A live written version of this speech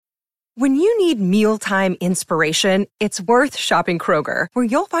When you need mealtime inspiration, it's worth shopping Kroger, where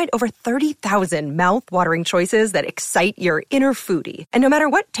you'll find over 30,000 mouth-watering choices that excite your inner foodie. And no matter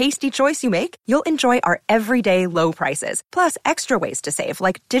what tasty choice you make, you'll enjoy our everyday low prices, plus extra ways to save,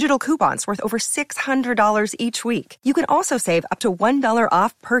 like digital coupons worth over $600 each week. You can also save up to $1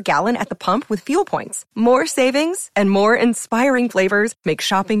 off per gallon at the pump with fuel points. More savings and more inspiring flavors make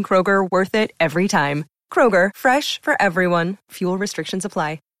shopping Kroger worth it every time. Kroger, fresh for everyone. Fuel restrictions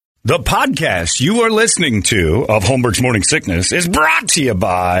apply. The podcast you are listening to of Holmberg's Morning Sickness is brought to you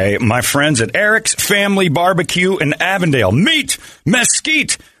by my friends at Eric's Family Barbecue in Avondale. Meet,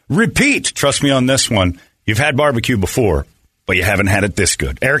 mesquite, repeat. Trust me on this one. You've had barbecue before, but you haven't had it this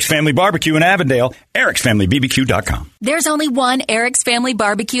good. Eric's Family Barbecue in Avondale, ericsfamilybbq.com. There's only one Eric's Family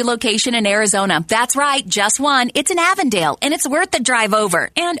Barbecue location in Arizona. That's right, just one. It's in Avondale, and it's worth the drive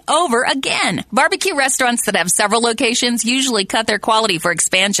over and over again. Barbecue restaurants that have several locations usually cut their quality for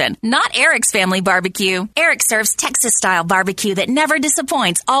expansion. Not Eric's Family Barbecue. Eric serves Texas-style barbecue that never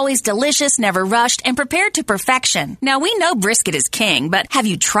disappoints, always delicious, never rushed, and prepared to perfection. Now, we know brisket is king, but have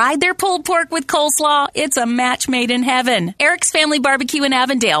you tried their pulled pork with coleslaw? It's a match made in heaven. Eric's Family Barbecue in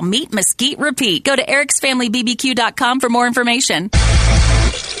Avondale. Meet, mesquite, repeat. Go to ericsfamilybbq.com for more information.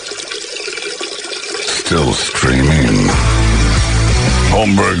 Still streaming.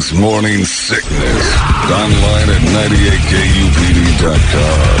 Holmberg's Morning Sickness. Online at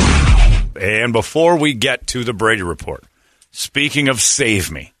 98kupd.com. And before we get to the Brady Report, speaking of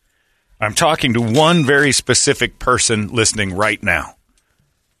Save Me, I'm talking to one very specific person listening right now.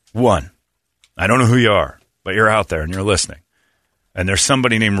 One. I don't know who you are, but you're out there and you're listening. And there's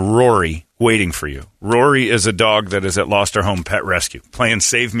somebody named Rory waiting for you. Rory is a dog that is at Lost Our Home Pet Rescue. Playing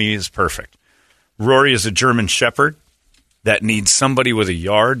Save Me is perfect. Rory is a German Shepherd that needs somebody with a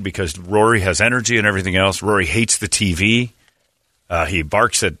yard because Rory has energy and everything else. Rory hates the TV. He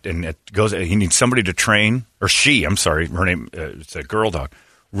barks at and it goes. He needs somebody to train, or she. I'm sorry, her name. It's a girl dog.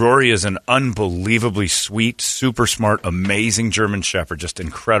 Rory is an unbelievably sweet, super smart, amazing German Shepherd, just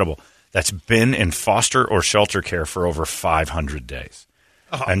incredible. That's been in foster or shelter care for over 500 days.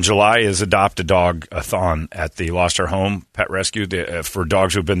 Oh. And July is Adopt a Dog-a-thon at the Lost Our Home Pet Rescue for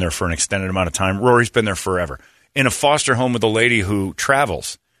dogs who've been there for an extended amount of time. Rory's been there forever. In a foster home with a lady who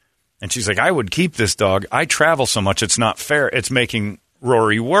travels. And she's like, I would keep this dog. I travel so much, it's not fair. It's making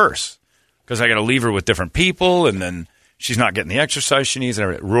Rory worse because I got to leave her with different people, and then she's not getting the exercise she needs.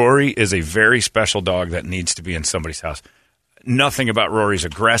 Rory is a very special dog that needs to be in somebody's house. Nothing about Rory's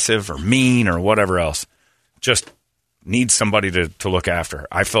aggressive or mean or whatever else. Just needs somebody to look after her.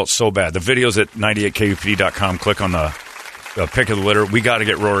 I felt so bad. The video's at 98kupd.com. Click on the pick of the litter. We got to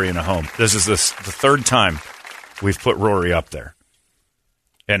get Rory in a home. This is the third time we've put Rory up there.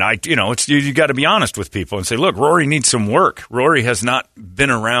 And you got to be honest with people and say, look, Rory needs some work. Rory has not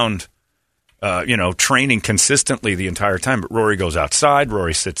been around, training consistently the entire time. But Rory goes outside.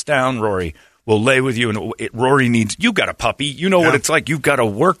 Rory sits down. Rory will lay with you, and Rory needs. You got a puppy, you know what it's like. You've got to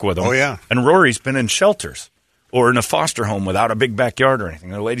work with him. Oh yeah. And Rory's been in shelters or in a foster home without a big backyard or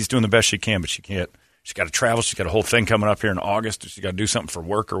anything. The lady's doing the best she can, but she can't. She's got to travel. She's got a whole thing coming up here in August. She's got to do something for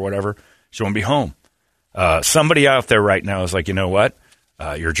work or whatever. She won't be home. Somebody out there right now is like, you know what?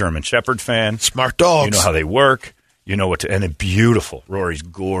 You're a German Shepherd fan. Smart dogs. You know how they work. You know what to, and they're beautiful. Rory's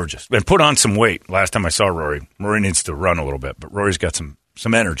gorgeous. And put on some weight. Last time I saw Rory needs to run a little bit, but Rory's got some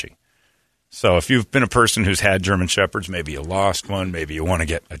energy. So if you've been a person who's had German Shepherds, maybe you lost one, maybe you want to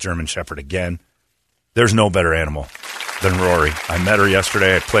get a German Shepherd again, there's no better animal than Rory. I met her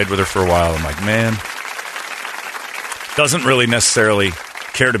yesterday. I played with her for a while. I'm like, man, doesn't really necessarily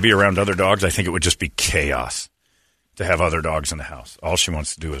care to be around other dogs. I think it would just be chaos to have other dogs in the house. All she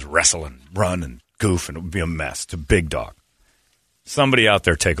wants to do is wrestle and run and goof, and it would be a mess. It's a big dog. Somebody out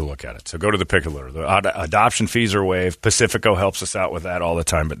there, take a look at it. So go to the pick a litter. The adoption fees are waived. Pacifico helps us out with that all the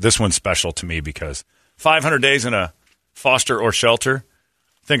time. But this one's special to me because 500 days in a foster or shelter,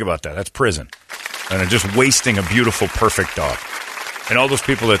 think about that. That's prison. And just wasting a beautiful, perfect dog. And all those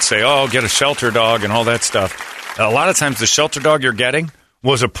people that say, oh, get a shelter dog and all that stuff. A lot of times the shelter dog you're getting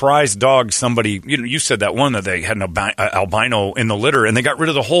was a prized dog. Somebody, you said that one that they had an albino in the litter, and they got rid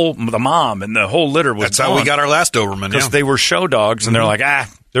of the mom, and the whole litter was That's gone. how we got our last Doberman. Because they were show dogs, and they're like,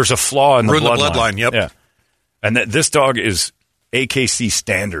 there's a flaw in the bloodline. Yep. Yeah. And this dog is AKC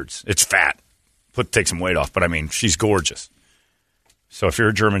standards. It's fat. Take some weight off, but I mean, she's gorgeous. So if you're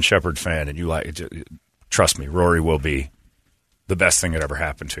a German Shepherd fan and you like it, trust me, Rory will be the best thing that ever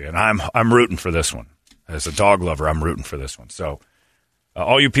happened to you. And I'm rooting for this one. As a dog lover, I'm rooting for this one. So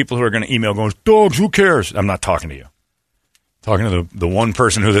all you people who are going to email going, dogs, who cares? I'm not talking to you. Talking to the one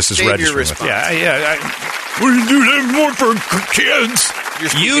person who this is Save registering your with. response. Yeah. We do that more for kids.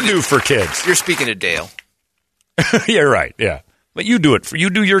 You do for kids. You're speaking to Dale. You're right, yeah. But you do it. You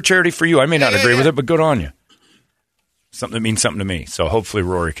do your charity for you. I may not agree with it, but good on you. Something that means something to me. So hopefully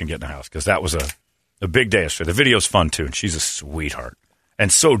Rory can get in the house because that was a big day yesterday. The video's fun, too, and she's a sweetheart.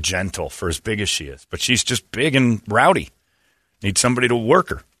 And so gentle for as big as she is. But she's just big and rowdy. Needs somebody to work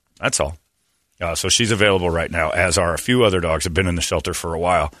her. That's all. So she's available right now, as are a few other dogs have been in the shelter for a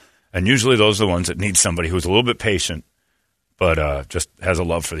while. And usually those are the ones that need somebody who's a little bit patient, but just has a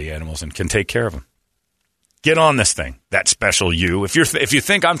love for the animals and can take care of them. Get on this thing, that special you. If you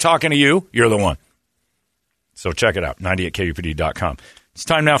think I'm talking to you, you're the one. So check it out, 98kupd.com. It's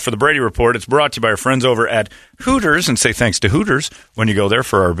time now for the Brady Report. It's brought to you by our friends over at Hooters, and say thanks to Hooters when you go there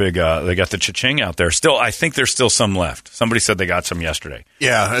for our big, they got the cha-ching out there. Still, I think there's still some left. Somebody said they got some yesterday.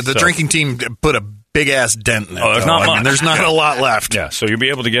 Yeah, the drinking team put a big-ass dent in it. Oh, there's not much. There's not a lot left. Yeah, so you'll be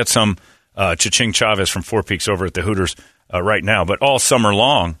able to get some cha-ching Chavez from Four Peaks over at the Hooters right now. But all summer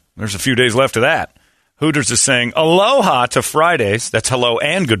long, there's a few days left of that. Hooters is saying aloha to Fridays. That's hello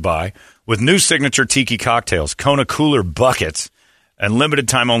and goodbye. With new signature tiki cocktails, Kona cooler buckets, and limited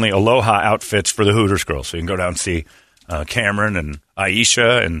time only aloha outfits for the Hooters girls. So you can go down and see Cameron and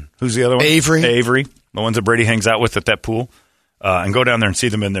Aisha and who's the other one? Avery, the ones that Brady hangs out with at that pool. And go down there and see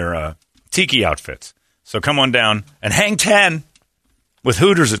them in their tiki outfits. So come on down and hang 10 with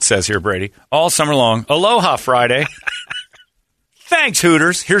Hooters, it says here, Brady, all summer long. Aloha Friday. Thanks,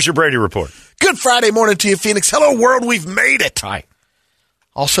 Hooters. Here's your Brady Report. Good Friday morning to you, Phoenix. Hello, world. We've made it. Hi.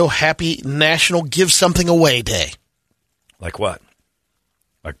 Also, happy National Give Something Away Day. Like what?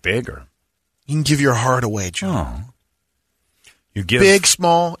 Like big or? You can give your heart away, John. Oh. You give big,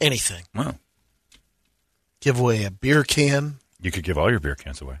 small, anything. Wow. Give away a beer can. You could give all your beer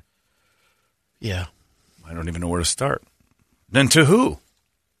cans away. Yeah. I don't even know where to start. Then to who?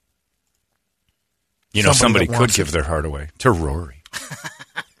 You know, somebody could give their heart away. To Rory.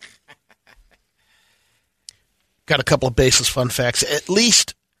 Got a couple of baseless fun facts. At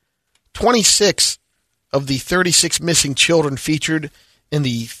least 26 of the 36 missing children featured in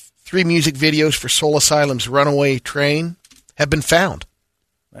the 3 music videos for Soul Asylum's Runaway Train have been found.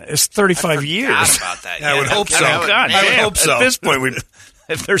 It's 35 years. About that. I would hope so. God, I would hope so. At this point,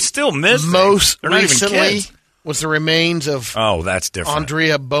 if they're still missing. Most they're not even recently kids. was the remains of that's different.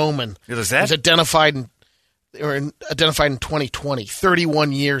 Andrea Bowman. Was was identified in 2020,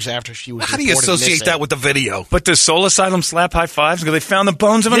 31 years after she was How do you associate missing. that with the video? But does Soul Asylum slap high fives because they found the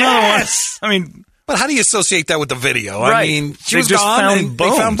bones of another one? I mean, but how do you associate that with the video? Right. I mean, she They was just gone found and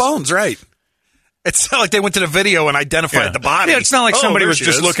bones. they found bones, right? It's not like they went to the video and identified the body. Yeah, it's not like somebody there was she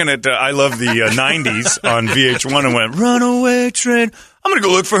just is. looking at I Love the 90s on VH1 and went, Runaway Train. I'm going to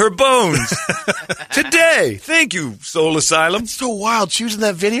go look for her bones today. Thank you, Soul Asylum. So wild. She was in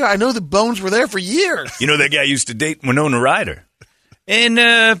that video. I know the bones were there for years. You know, that guy used to date Winona Ryder. And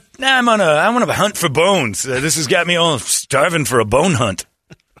now I'm on a hunt for bones. This has got me all starving for a bone hunt.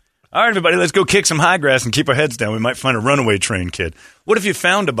 All right, everybody, let's go kick some high grass and keep our heads down. We might find a runaway train kid. What if you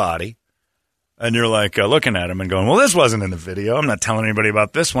found a body and you're like looking at him and going, well, this wasn't in the video. I'm not telling anybody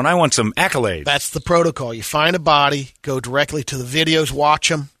about this one. I want some accolades. That's the protocol. You find a body, go directly to the videos, watch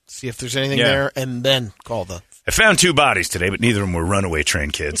them, see if there's anything there, and then call the... I found 2 bodies today, but neither of them were runaway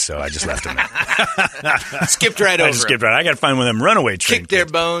train kids, so I just left them out. Skipped right over. I just skipped right. I got to find one of them runaway train Kick their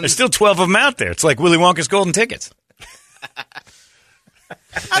kids. bones. There's still 12 of them out there. It's like Willy Wonka's golden tickets.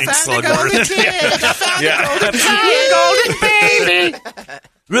 Thanks, Slugworth. Golden baby.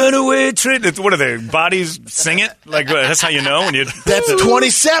 Runaway train. What are they? Bodies sing it? Like that's how you know when you. That's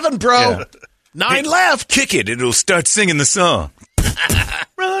 27, bro. Yeah. 9 left. Kick it. It'll start singing the song.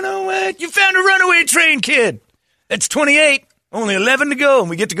 Runaway. You found a runaway train kid. That's 28. Only 11 to go, and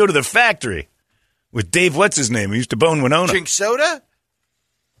we get to go to the factory with Dave. What's his name? He used to bone Winona. Drink soda?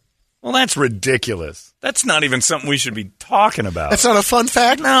 Well, that's ridiculous. That's not even something we should be talking about. That's not a fun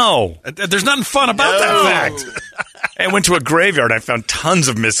fact? No. There's nothing fun about that fact. I went to a graveyard. I found tons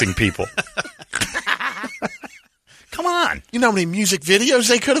of missing people. Come on. You know how many music videos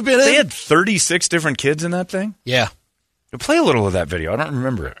they could have been in? They had 36 different kids in that thing? Yeah. Play a little of that video. I don't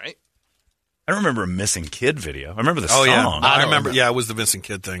remember it. Right? I don't remember a missing kid video. I remember the song. Yeah. I remember. Yeah, it was the missing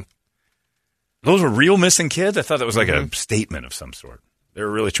kid thing. Those were real missing kids? I thought that was like a statement of some sort. They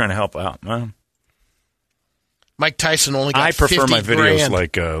were really trying to help out. Well, Mike Tyson only got I prefer my videos $50,000.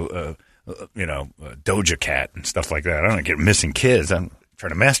 like, Doja Cat and stuff like that. I don't get missing kids. I'm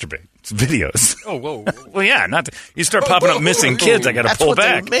trying to masturbate. It's videos. Oh, whoa. Well, yeah. You start popping up missing kids, I got to That's pull what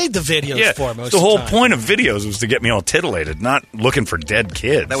back. they made the videos for most the of whole the time. point of videos was to get me all titillated, not looking for dead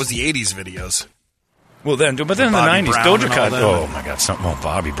kids. That was the 80s videos. Well, but then in the Bobby 90s, Brown Doja and all Cat. that. Oh my God, something about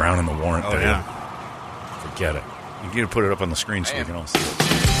Bobby Brown and the Warrant. Oh, There. yeah. get it. You got to put it up on the screen so we can all see it.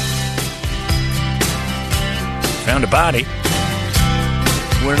 Found a body.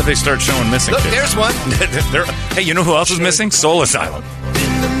 When did they start showing missing Look, kids? there's one. Hey, you know who else is missing? Soul Asylum.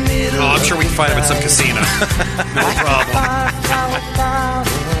 Oh, I'm sure we can find him at some casino. No problem.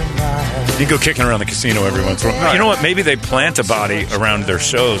 You go kicking around the casino every once in a while. You know what? Maybe they plant a body around their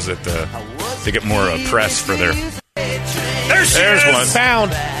shows to get more press for their... There's one.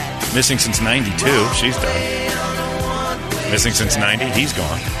 Found. Missing since 92. She's done. Missing since 90. He's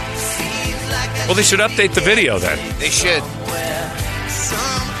gone. Well, they should update the video then. They should.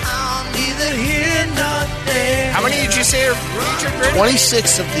 How many did you say are featured, Brady?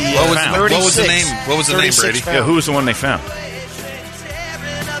 26 of the What was the 36. name? What was the name, 36 Brady? found. Yeah, who was the one they found?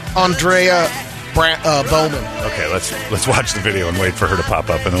 Andrea Bowman. Okay, let's watch the video and wait for her to pop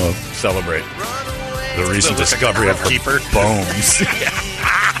up, and then we'll celebrate the recent discovery of her bones.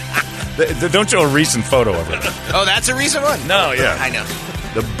 Don't show a recent photo of it. Oh, that's a recent one? No, yeah. I know.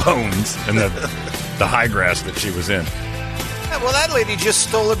 The bones and the high grass that she was in. Yeah, well, that lady just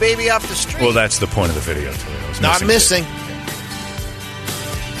stole a baby off the street. Well, that's the point of the video, Toledo. It's Not missing.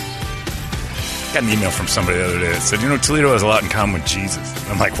 Got an email from somebody the other day that said, Toledo has a lot in common with Jesus.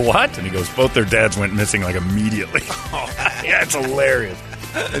 I'm like, what? And he goes, both their dads went missing like immediately. Yeah, it's hilarious.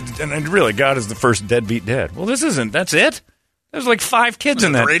 And really, God is the first deadbeat dad. Well, that's it? There's like 5 kids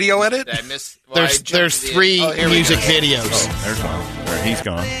in that. Radio edit? Did I miss? There's 3 music videos. Oh, there's one. There, he's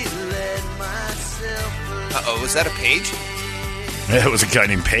gone. Uh-oh, was that a page? Yeah, it was a guy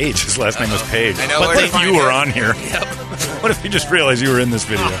named Page. His last name was Page. I know But where what to if find you were him. on here? Yep. What if you just realized you were in this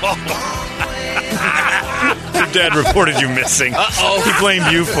video? Your dad reported you missing. Uh-oh. He blamed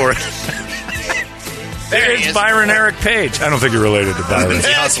you for it. There he It's is. Byron Eric Page. I don't think you're related to Byron.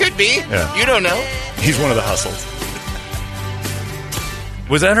 Yeah, it could be. Yeah. You don't know. He's one of the hustles.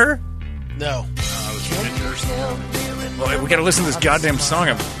 Was that her? No. Well, we got to listen to this goddamn song.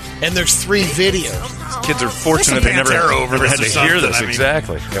 And there's 3 videos. Kids are fortunate they never Pantera over had to this or hear something, this. I mean.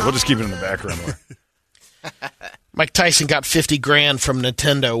 Exactly. Yeah, we'll just keep it in the background. Mike Tyson got $50,000 from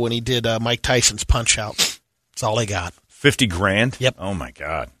Nintendo when he did Mike Tyson's Punch-Out. That's all he got. $50,000? Yep. Oh, my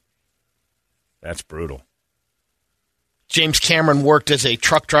God. That's brutal. James Cameron worked as a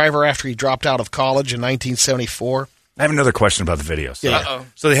truck driver after he dropped out of college in 1974. I have another question about the video. So, Yeah. Uh-oh.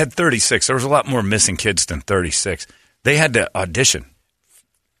 so they had 36. There was a lot more missing kids than 36. They had to audition.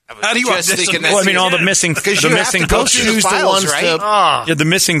 How do you just audition? thinking Well, I mean, all the missing Because you have to go posters. through the files, right? Yeah, the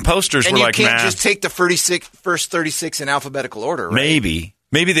missing posters And were you like, can't nah, just take the first 36 in alphabetical order, right?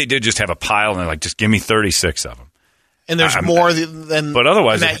 maybe they did just have a pile and they're like, just give me 36 of them. And there's more than But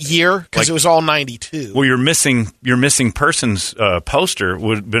otherwise, in that year because it was all 92. Well, your missing person's poster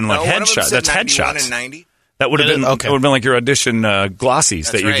would have been like No, one of them headshots. said That's 91 headshots. and 90. That would have been Okay. that would have been like your audition glossies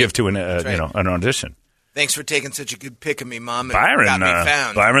That's that you right. give to an That's right. an audition. Thanks for taking such a good pick of me, Mom. It Byron, got me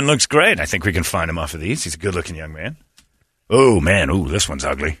found. Byron looks great. I think we can find him off of these. He's a good-looking young man. Oh man, this one's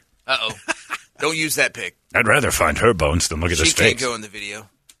ugly. Uh-oh. Don't use that pick. I'd rather find her bones than look at She this can't face. go in the video.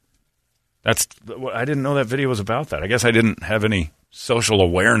 I didn't know that video was about that. I guess I didn't have any social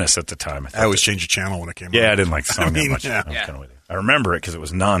awareness at the time. I always change the channel when it came Yeah, out. I didn't like the song that much. yeah. I'm kinda with you. I remember it because it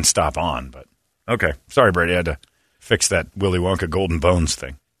was nonstop on. But okay, sorry, Brady. I had to fix that Willy Wonka Golden Bones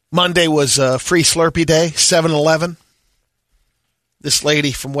thing. Monday was Free Slurpee Day, 7-Eleven. This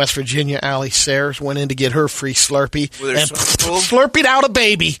lady from West Virginia, Allie Sayers, went in to get her free Slurpee With her and swimming pool? slurpeed out a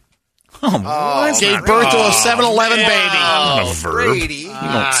baby. Oh, Gave birth to a 7-Eleven baby. not a verb. Brady. You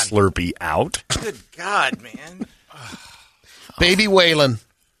don't Slurpee out. Good God, man. Baby Waylon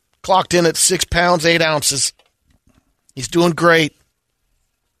clocked in at 6 pounds, 8 ounces. He's doing great.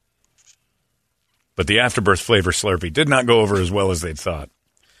 But the afterbirth flavor Slurpee did not go over as well as they'd thought.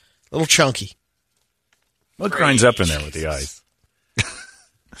 A little chunky. What grinds up in there with the ice?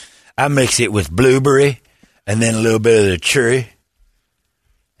 I mix it with blueberry and then a little bit of the cherry.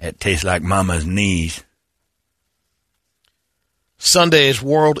 It tastes like mama's knees. Sunday is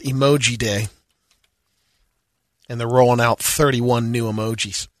World Emoji Day. And they're rolling out 31 new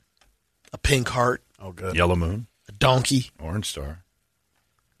emojis. A pink heart, Oh, good. Yellow Moon, a donkey, Orange Star,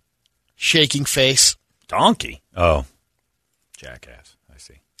 shaking face, Donkey. Oh, jackass. I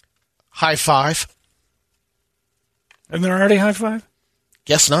see. high five. Isn't there already high five?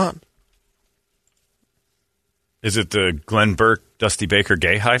 Guess not. Is it the Glenn Burke, Dusty Baker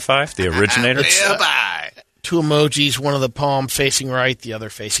gay high five, the originator? Yeah, bye. 2 emojis, one of the palm facing right, the other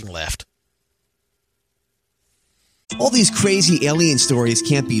facing left. All these crazy alien stories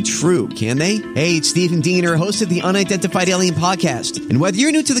can't be true, can they? Hey, it's Stephen Diener, host of the Unidentified Alien Podcast. And whether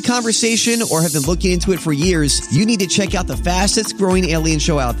you're new to the conversation or have been looking into it for years, you need to check out the fastest growing alien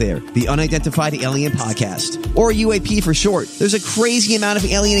show out there, the Unidentified Alien Podcast, or UAP for short. There's a crazy amount of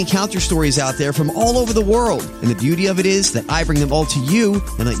alien encounter stories out there from all over the world. And the beauty of it is that I bring them all to you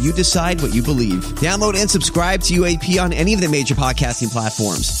and let you decide what you believe. Download and subscribe to UAP on any of the major podcasting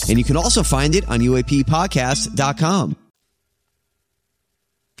platforms. And you can also find it on UAPpodcast.com.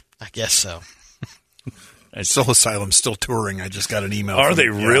 I guess so. Soul Asylum's still touring. I just got an email. Are they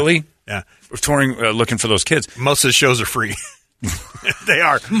really? Yeah. Touring, looking for those kids. Most of the shows are free. They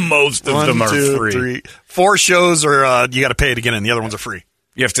are. Most of them are free. 3. 4 shows are you got to pay to get in. The other ones are free.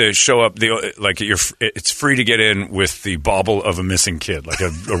 You have to show up. It's free to get in with the bauble of a missing kid, like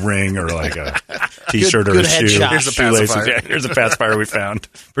a ring or like a T-shirt or a shoe. Here's a pacifier. Yeah, here's a pacifier we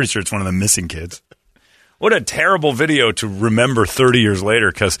found. Pretty sure it's one of the missing kids. What a terrible video to remember 30 years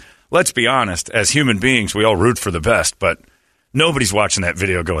later, because let's be honest, as human beings, we all root for the best, but nobody's watching that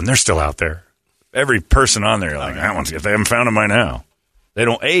video going, they're still out there. Every person on there, like, if they haven't found them by now, they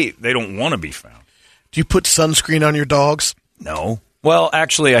don't want to be found. Do you put sunscreen on your dogs? No. Well,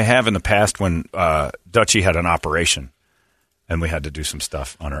 actually, I have in the past when Dutchie had an operation, and we had to do some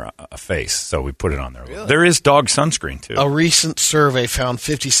stuff on her face, so we put it on there. Really? There is dog sunscreen, too. A recent survey found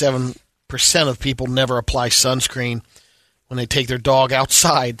 57% of people never apply sunscreen when they take their dog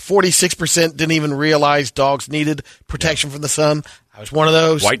outside. 46% didn't even realize dogs needed protection from the sun. I was one of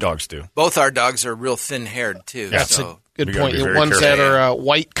those. White dogs do. Both our dogs are real thin-haired, too. Yeah. That's so. a good We gotta point. be The very ones careful. that are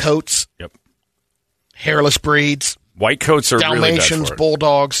white coats, Yep. hairless breeds, White coats are Dalmatians, really bad for it.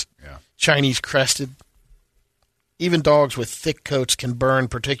 bulldogs, Yeah. Chinese crested. Even dogs with thick coats can burn,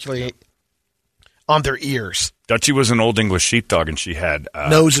 particularly on their ears, Dutchie was an old English sheepdog, and she had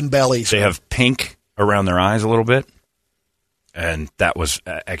nose and bellies. They have pink around their eyes a little bit, and that was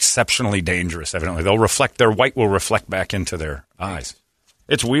exceptionally dangerous. Evidently, their white will reflect back into their eyes.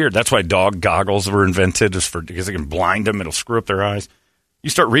 It's weird. That's why dog goggles were invented, because they can blind them. It'll screw up their eyes. You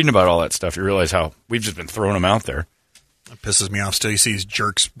start reading about all that stuff, you realize how we've just been throwing them out there. It pisses me off still. You see these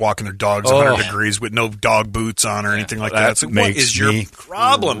jerks walking their dogs 100 degrees with no dog boots on or anything like that. So what is your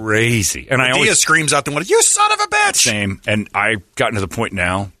problem? Crazy. And I always screams out the window, "You son of a bitch!" Same. And I've gotten to the point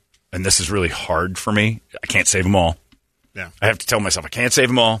now, and this is really hard for me. I can't save them all. Yeah. I have to tell myself I can't save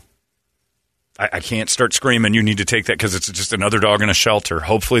them all. I can't start screaming, you need to take that, because it's just another dog in a shelter.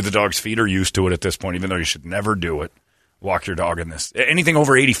 Hopefully the dog's feet are used to it at this point, even though you should never do it. Walk your dog in this. Anything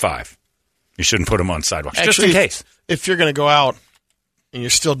over 85, you shouldn't put them on sidewalks, just in case. If you're going to go out and you're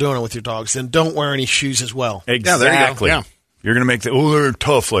still doing it with your dogs, then don't wear any shoes as well. Exactly. Yeah, there you go. Yeah. You're going to make they're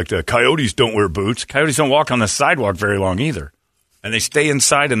tough like that. Coyotes don't wear boots. Coyotes don't walk on the sidewalk very long either. And they stay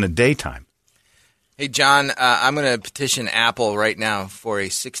inside in the daytime. Hey, John, I'm going to petition Apple right now for a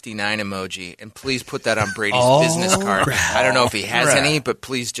 69 emoji, and please put that on Brady's business card. I don't know if he has any, but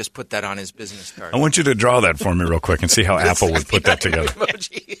please just put that on his business card. I want you to draw that for me real quick and see how Apple would put that together.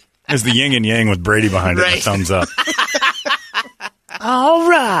 Emoji. There's the yin and yang with Brady behind it and the thumbs up. All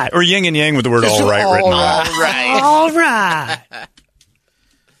right. Or yin and yang with the word all right written on it. Right. All right.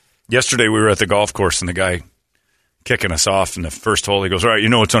 Yesterday we were at the golf course and the guy kicking us off in the first hole. He goes, all right, you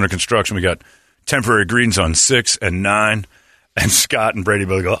know what's under construction. We got temporary greens on 6 and 9. And Scott and Brady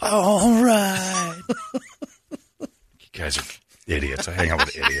both go, all right. You guys are idiots. I hang out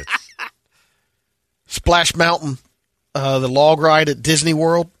with idiots. Splash Mountain, the log ride at Disney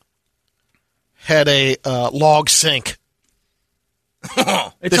World, had a log sink.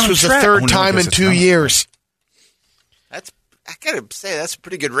 This was the third time in 2 years. I gotta say, that's a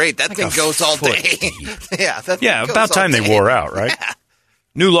pretty good rate. That thing goes all day. Yeah, about time they wore out, right? Yeah.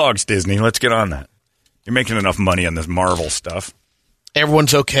 New logs, Disney. Let's get on that. You're making enough money on this Marvel stuff.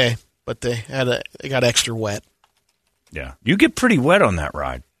 Everyone's okay, but they got extra wet. Yeah. You get pretty wet on that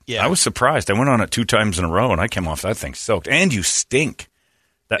ride. Yeah. I was surprised. I went on it 2 times in a row, and I came off that thing soaked. And you stink.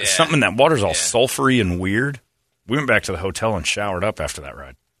 That's something, that water's all sulfury and weird. We went back to the hotel and showered up after that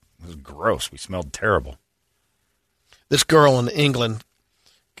ride. It was gross. We smelled terrible. This girl in England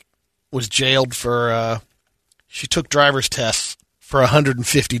was jailed for, she took driver's tests for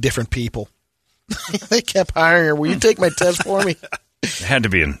 150 different people. They kept hiring her. Will you take my test for me? It had to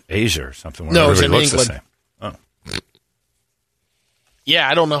be in Asia or something. Where No, it was everybody in looks England. the same. Oh. Yeah,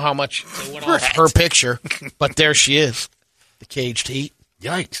 I don't know how much they went off her picture, but there she is, the caged heat.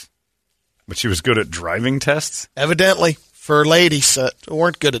 Yikes. But she was good at driving tests? Evidently, for ladies that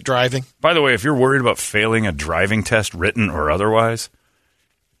weren't good at driving. By the way, if you're worried about failing a driving test, written or otherwise,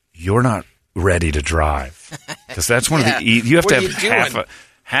 you're not ready to drive. Because that's one of the... You have to have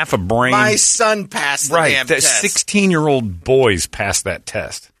half a brain. My son passed the damn test. 16-year-old boys pass that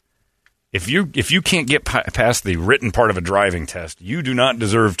test. If you can't get past the written part of a driving test, you do not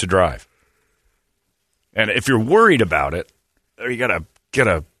deserve to drive. And if you're worried about it, or you got to get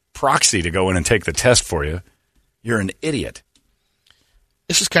a proxy to go in and take the test for you, you're an idiot.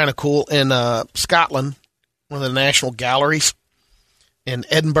 This is kind of cool. In Scotland, one of the national galleries in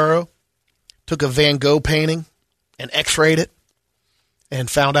Edinburgh took a Van Gogh painting and X-rayed it and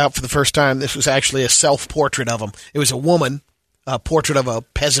found out for the first time this was actually a self-portrait of him. It was a woman, a portrait of a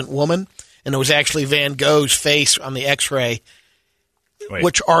peasant woman, and it was actually Van Gogh's face on the X-ray. Wait.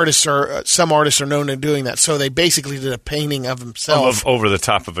 Which some artists are known to doing that. So they basically did a painting of himself. Over the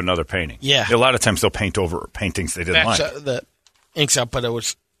top of another painting. Yeah. A lot of times they'll paint over paintings they didn't like. The ink's out, but it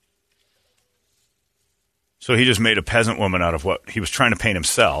was... So he just made a peasant woman out of what he was trying to paint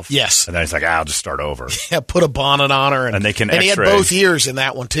himself. Yes. And then he's like, I'll just start over. Yeah, put a bonnet on her. And they can And he had X-ray. both ears in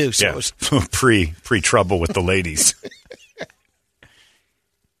that one, too. So yeah. it was pre-trouble with the ladies.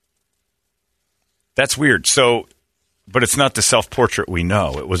 That's weird. So... But it's not the self-portrait we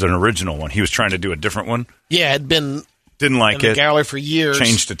know. It was an original one. He was trying to do a different one. Yeah, it had been Didn't like in the it. gallery for years.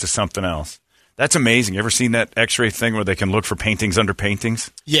 Changed it to something else. That's amazing. You ever seen that X-ray thing where they can look for paintings under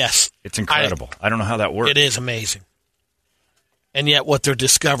paintings? Yes. It's incredible. I don't know how that works. It is amazing. And yet what they're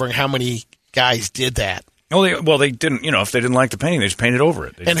discovering, how many guys did that. Oh, they didn't, if they didn't like the painting, they just painted over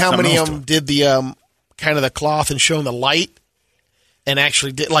it. And how many of them did the kind of the cloth and showing the light and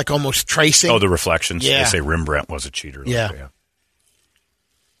actually did like almost tracing? Oh, the reflections. Yeah. They say Rembrandt was a cheater. Yeah.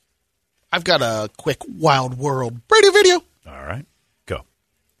 I've got a quick Wild World radio video. All right. Go.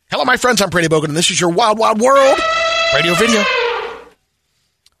 Hello, my friends. I'm Brady Bogan, and this is your Wild World radio video.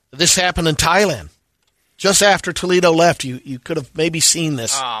 This happened in Thailand. Just after Toledo left, you could have maybe seen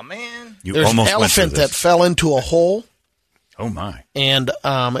this. Oh, man. There's an elephant that fell into a hole. Oh, my. And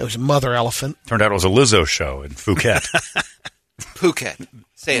it was a mother elephant. Turned out it was a Lizzo show in Phuket. Phuket.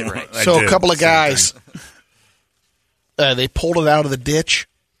 Say it right. So a couple of guys, they pulled it out of the ditch,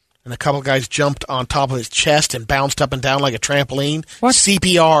 and a couple of guys jumped on top of his chest and bounced up and down like a trampoline. What?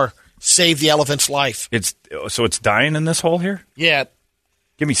 CPR saved the elephant's life. So it's dying in this hole here? Yeah.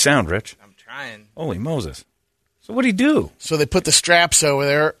 Give me sound, Rich. I'm trying. Holy Moses. So what'd he do? So they put the straps over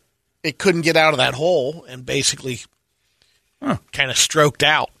there. It couldn't get out of that hole and basically kind of stroked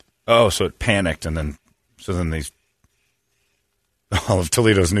out. Oh, so it panicked, and then all of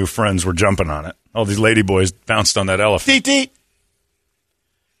Toledo's new friends were jumping on it. All these lady boys bounced on that elephant. Deet.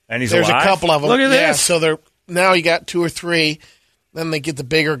 And There's alive? a couple of them. Look at yeah, this. So now you got 2 or 3. Then they get the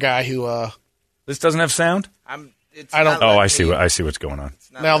bigger guy who. This doesn't have sound? I see what's going on.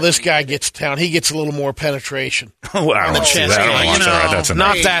 Now this guy gets down. He gets a little more penetration. Oh, well, I don't see that. I don't want that. That's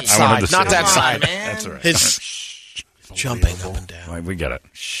enough. Not that side. Not that side. That's all right. His jumping up and down. Right, we get it.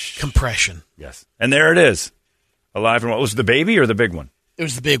 Compression. Yes. And there it is. Alive and what? Was it the baby or the big one? It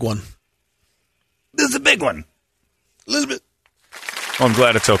was the big one. This is the big one. Elizabeth. Well, I'm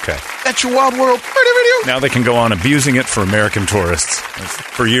glad it's okay. That's your Wild World radio. Now they can go on abusing it for American tourists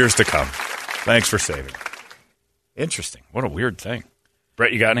for years to come. Thanks for saving. Interesting. What a weird thing.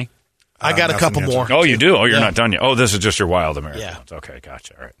 Brett, you got any? I got a couple more. Oh, you do? Oh, you're not done yet. Oh, this is just your wild American Yeah. ones. Okay,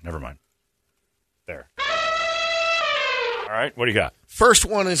 gotcha. All right, never mind. There. All right, what do you got? First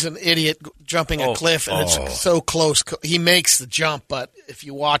one is an idiot jumping a cliff, and it's so close. He makes the jump, but if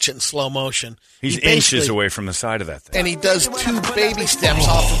you watch it in slow motion, He's inches away from the side of that thing. and he does 2 baby steps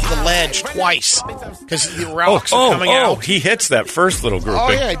off of the ledge twice because the rocks are coming out. He hits that first little grouping. Oh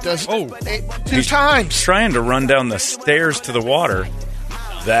yeah, he does. 2 times. Trying to run down the stairs to the water.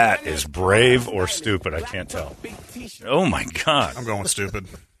 That is brave or stupid. I can't tell. Oh my God! I'm going with stupid.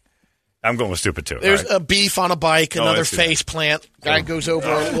 I'm going with stupid too. There's All right. a beef on a bike, I another see that. face plant. Guy goes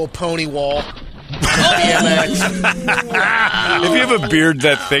over a little pony wall. If you have a beard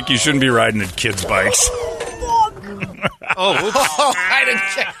that thick, you shouldn't be riding at kids' bikes. I didn't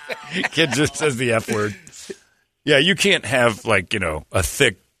check. Kid just says the F word. Yeah, you can't have a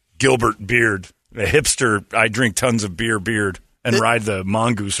thick Gilbert beard, a hipster. I drink tons of beard, and ride the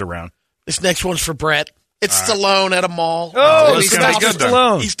mongoose around. This next one's for Brett. It's Stallone at a mall. Oh, he it's gonna be good then.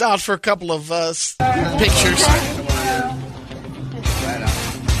 Stallone. He stopped for a couple of pictures.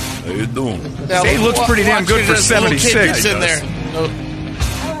 How you doing? Now, He looks pretty damn good for there's a little 76. kid gets in there.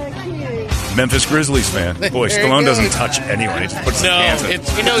 Memphis Grizzlies fan. Boy, There you Stallone go. doesn't touch anyone. He just puts his hands in.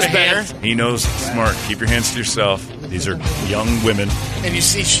 He knows better. He knows smart. Keep your hands to yourself. These are young women. And you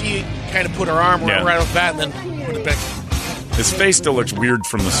see she kind of put her arm Yeah. right off the bat and then put it back. His face still looks weird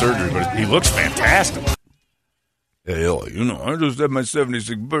from the surgery, but he looks fantastic. Hey, I just had my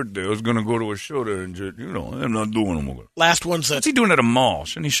 76th birthday. I was going to go to a show there and just, I'm not doing them. Last one's What's he doing at a mall?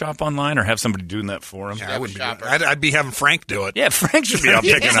 Shouldn't he shop online or have somebody doing that for him? Yeah, I'd be having Frank do it. Yeah, Frank should be out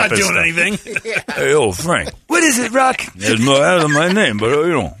picking He's up not his doing stuff. anything. Hey, Frank. What is it, Rock? It's my name, but,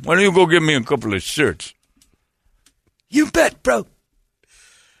 why don't you go get me a couple of shirts? You bet, bro.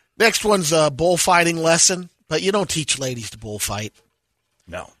 Next one's a bullfighting lesson, but you don't teach ladies to bullfight.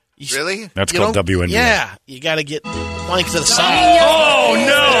 No. Really? That's called WNBA. Yeah, you got to get flanked to the side. Oh,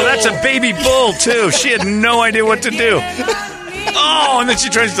 no, that's a baby bull, too. She had no idea what to do. Oh, and then she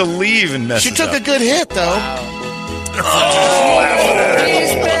tries to leave and messes She took up. a good hit, though.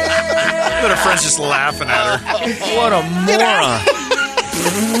 But her friend's just laughing at her. What a moron.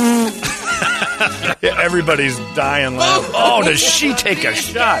 Yeah, everybody's dying laughing. Oh, does she take a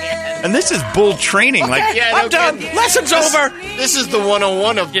shot? And this is bull training. Like, I'm done. Lesson's over. This is the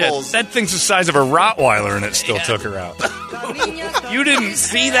 101 of bulls. That thing's the size of a Rottweiler, and it still took her out. You didn't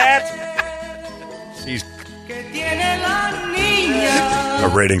see that? She's... Our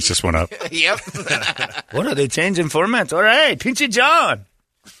ratings just went up. Yep. What are they changing formats? All right, Pinchy John.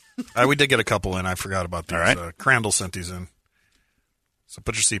 We did get a couple in. I forgot about these. All right. Crandall sent these in. So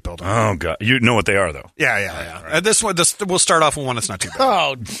put your seatbelt on. Oh, God. You know what they are, though. Yeah. Right. This we'll start off with one that's not too bad.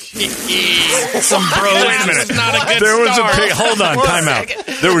 Oh, Some bros. Wait a minute. This is not a good There was start. hold on, time out.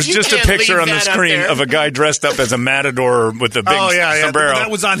 There was You just a can't picture leave on the that up screen there. of a guy dressed up as a matador with a big sombrero.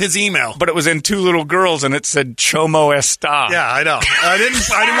 That was on his email. But it was in two little girls, and it said Chomo Esta. Yeah, I know. I didn't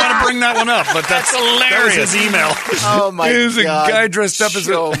want to bring that one up, but that's hilarious. That was his email. Oh, my God. It was a guy dressed up as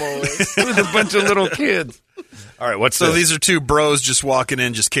Chomo. with a bunch of little kids. All right, what's So this? these are two bros just walking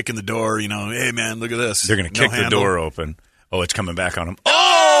in, just kicking the door. Hey, man, look at this. They're going to No kick the handle. door open. Oh, it's coming back on him.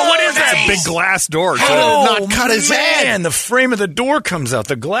 Oh, what is that? It's a big glass door. Too. Oh, not cut his man, the frame of the door comes out,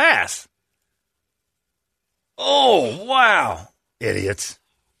 the glass. Oh, wow. Idiots.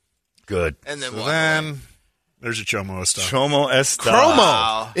 Good. And then So what? then there's a Chomo stuff. Chomo Esta. Chromo.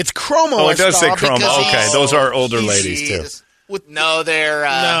 Wow. It's Chromo. Oh, it does say Esta Chromo. because Okay, he's- those are older ladies, too. No, they're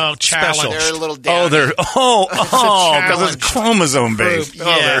No, challenge. They're a little Oh, down. they're because it's challenge. chromosome based. Proof,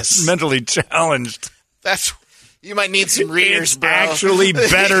 Oh, yes. they're mentally challenged. That's You might need some readers, It's bro. actually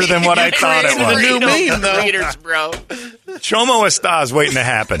better than what I thought it created a was. new meme, though. Readers, bro. Chomo Esta is waiting to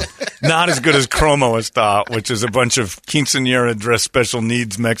happen. Not as good as Chromo Esta, which is a bunch of quinceañera dressed special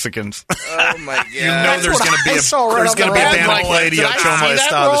needs Mexicans. Oh my God. You know there's what going to be I saw right there's on going to the be a red band light. of lady Did of I see Chomo that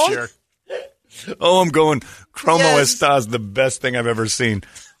Esta wrong? this year. Oh, I'm going. Chromo Yes. Esta is the best thing I've ever seen.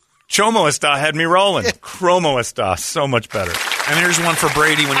 Chomo Esta had me rolling. Chromo Esta, so much better. And here's one for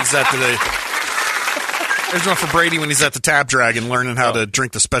Brady when he's at the Tap Dragon learning how to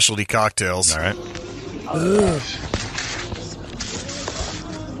drink the specialty cocktails. All right.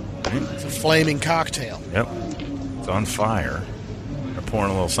 It's a flaming cocktail. Yep. It's on fire. They're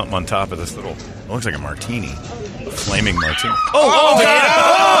pouring a little something on top of this little, it looks like a martini. A flaming martini. Oh,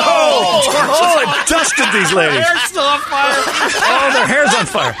 it dusted these ladies. Hair's still on fire. Oh, their hair's on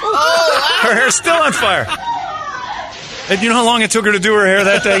fire. Her hair's still on fire. And you know how long it took her to do her hair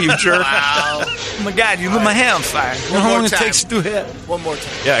that day, you jerk? Wow. Oh, my God, you lit my hair on fire. You know how more long it time. takes to do hair? One more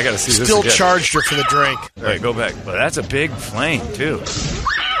time. Yeah, I got to see this Still again. charged her for the drink. Wait, go back. But that's a big flame, too.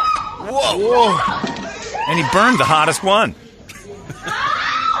 Whoa. And he burned the hottest one.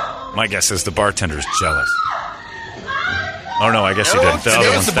 My guess is the bartender's jealous. Oh, no, I guess he didn't. The, other Yeah,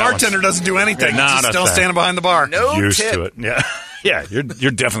 one's- the that one's bartender doesn't do anything. Yeah, He's not just a still thing. standing behind the bar. No used tip. to it. Yeah. Yeah, you're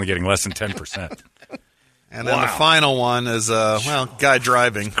definitely getting less than 10%. And then the final one is, guy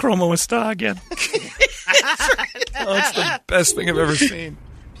driving. Chromo Esta again. Oh, it's the best thing I've ever seen.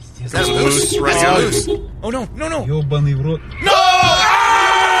 Is that a moose? Right That's a here. moose. Oh, no. Ёбаный в рот.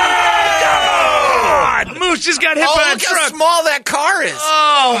 God! Moose just got hit Oh, by a look how truck. small that car is.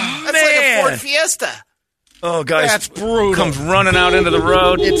 Oh, That's man. like a Ford Fiesta. Oh, guys. That's brutal. Comes running out into the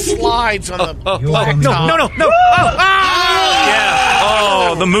road. It slides on the No. Yeah.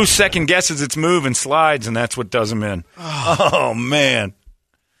 Oh, the moose second guesses its move and slides, and that's what does him in. Oh, man.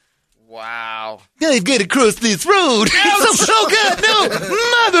 Wow. I've got to cross this road. so good. No,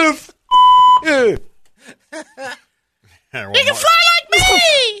 mother. You can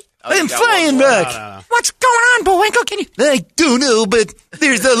fly! I'm flying back. What's going on, Bullwinkle? Can you? I don't know, but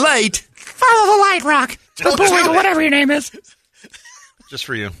there's a light. Follow the light, Rock. Or Bullwinkle, whatever your name is. Just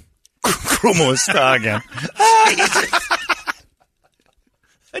for you. Chromo Esta again.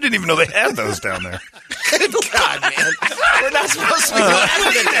 I didn't even know they had those down there. Good God, man. We're not supposed to be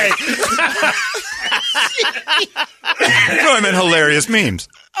laughing today. No, I meant hilarious memes.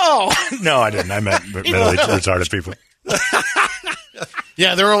 Oh, No, I didn't. I meant mentally retarded people.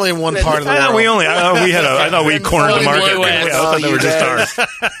 Yeah, they're only in one part of the world. I thought we cornered the market. I thought they were just ours.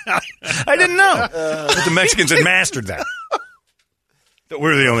 I didn't know. But the Mexicans had mastered that. That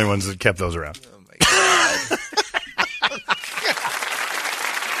we're the only ones that kept those around. Oh, my God.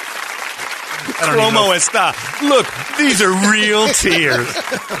 Como está? Look, these are real tears.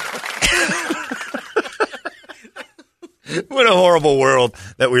 What a horrible world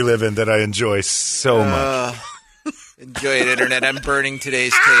that we live in that I enjoy so much. Enjoy it, Internet. I'm burning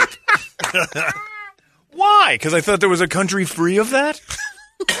today's tape. Why? Because I thought there was a country free of that?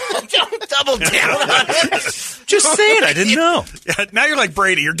 Don't double down on it. Just say it. I didn't know. Yeah, now you're like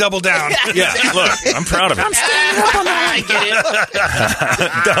Brady. You're double down. Yeah, look, I'm proud of it. I'm standing up on that. I get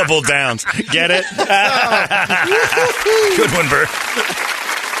it. Double downs. Get it? Good one, Bert.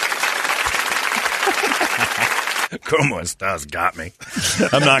 Como estás got me.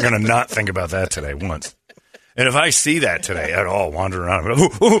 I'm not going to not think about that today once. And if I see that today at all, wandering around, I'm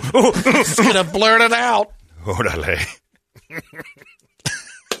It's going to blurt it out. Orale.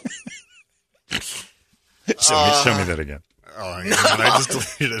 Show me that again. Oh, no. I just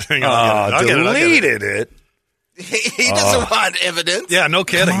deleted it. Hang on, deleted it. He doesn't want evidence. Yeah, no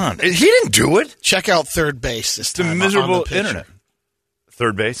kidding. Come on. He didn't do it. Check out third base this time. The miserable internet.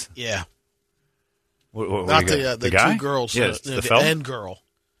 Third base? Yeah. What not the guy? two girls. Yeah, the end girl.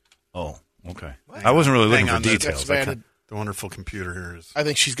 Oh, okay. I wasn't really looking for details. The wonderful computer here is. I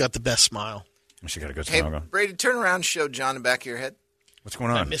think she's got the best smile. She got a good Hey, smile. Brady, turn around and show John the back of your head. What's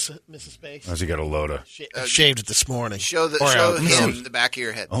going on? Mrs. Space. How's he got a load of? Shaved it this morning. Show him the back of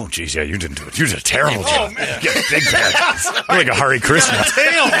your head. Oh, geez, yeah, you didn't do it. You did a terrible job. Man. You got a big bag. You're like a Hare Krishna.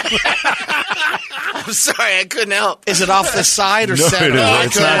 I'm sorry, I couldn't help. Is it off the side or center?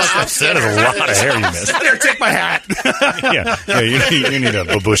 It's not center. There's a lot of hair you missed. Better take my hat. yeah, you need a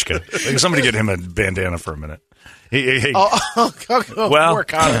babushka. Somebody get him a bandana for a minute. Hey. Well,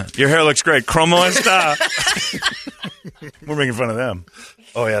 work on it. Your hair looks great. Como está? We're making fun of them.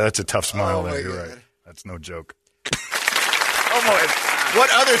 Oh, yeah, that's a tough smile there. You're right. That's no joke. Oh, my. What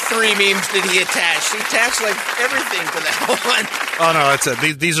other three memes did he attach? He attached, like, everything to that one. Oh, no, that's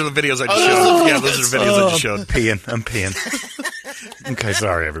it. These are the videos I just showed. Yeah, those are the videos I just showed. I'm peeing. Okay,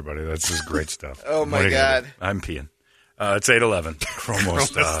 sorry, everybody. That's just great stuff. Oh, my God. I'm peeing. It's 8:11. Como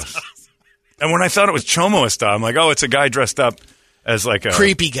está? And when I thought it was Chomo está, I'm like, oh, it's a guy dressed up as like a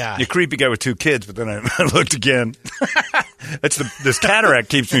creepy guy. A creepy guy with two kids. But then I looked again. This cataract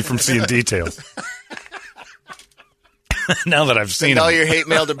keeps me from seeing details. Now that I've seen all your hate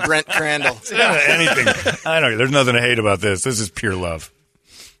mail to Brent Crandall. Anything. I don't. There's nothing to hate about this. This is pure love.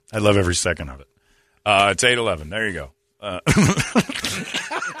 I love every second of it. It's 8:11. There you go.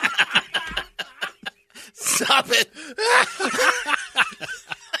 Stop it.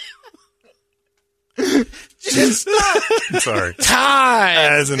 Just stop. Sorry. Time.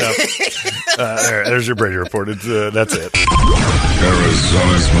 That's enough. There's your Brady report. That's it.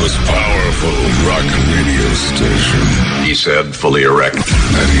 Arizona's most powerful rock radio station. He said, fully erect. 98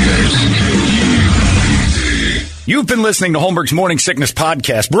 KUPD. You've been listening to Holmberg's Morning Sickness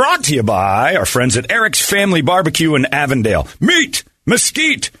Podcast, brought to you by our friends at Eric's Family Barbecue in Avondale. Meet,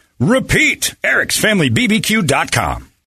 mesquite, repeat. Eric'sFamilyBBQ.com.